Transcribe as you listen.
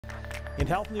In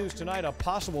health news tonight, a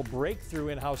possible breakthrough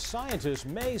in how scientists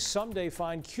may someday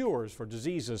find cures for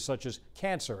diseases such as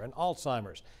cancer and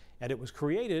Alzheimer's. And it was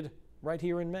created right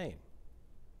here in Maine.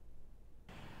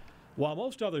 While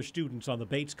most other students on the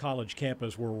Bates College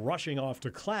campus were rushing off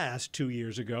to class 2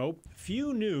 years ago,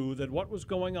 few knew that what was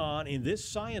going on in this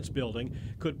science building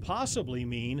could possibly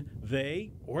mean they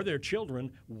or their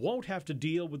children won't have to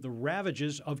deal with the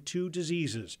ravages of two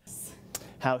diseases.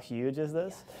 How huge is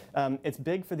this? It's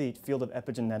big for the field of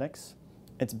epigenetics,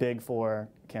 it's big for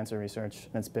cancer research,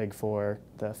 and it's big for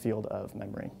the field of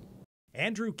memory.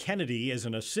 Andrew Kennedy is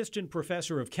an assistant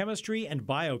professor of chemistry and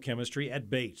biochemistry at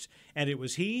Bates, and it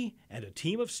was he and a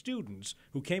team of students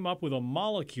who came up with a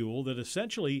molecule that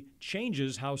essentially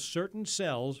changes how certain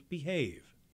cells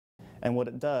behave. And what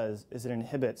it does is it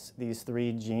inhibits these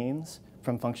 3 genes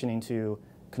from functioning to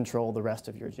control the rest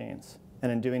of your genes,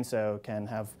 and in doing so can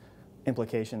have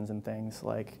implications in things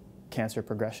like cancer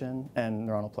progression and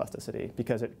neuronal plasticity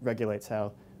because it regulates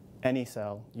how any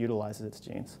cell utilizes its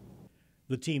genes.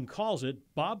 The team calls it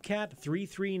Bobcat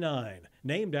 339,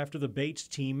 named after the Bates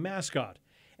team mascot,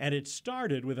 and it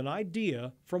started with an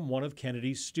idea from one of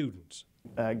Kennedy's students.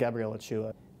 Gabriella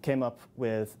Chua came up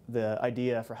with the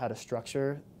idea for how to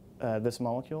structure this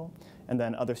molecule, and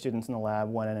then other students in the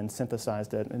lab went in and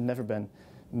synthesized it. It had never been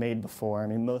made before. I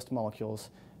mean, most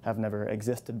molecules have never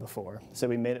existed before. So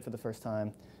we made it for the first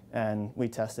time, and we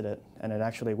tested it, and it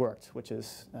actually worked, which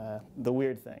is the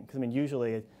weird thing. Because I mean,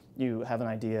 usually you have an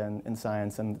idea in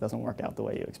science and it doesn't work out the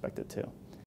way you expect it to.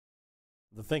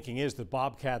 The thinking is that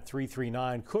Bobcat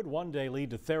 339 could one day lead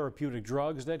to therapeutic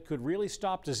drugs that could really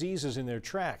stop diseases in their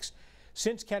tracks.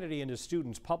 Since Kennedy and his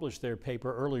students published their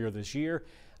paper earlier this year,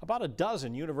 about a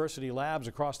dozen university labs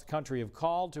across the country have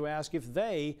called to ask if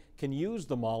they can use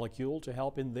the molecule to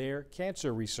help in their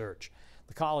cancer research.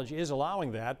 The college is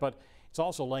allowing that, but it's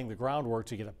also laying the groundwork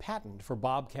to get a patent for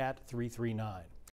Bobcat 339.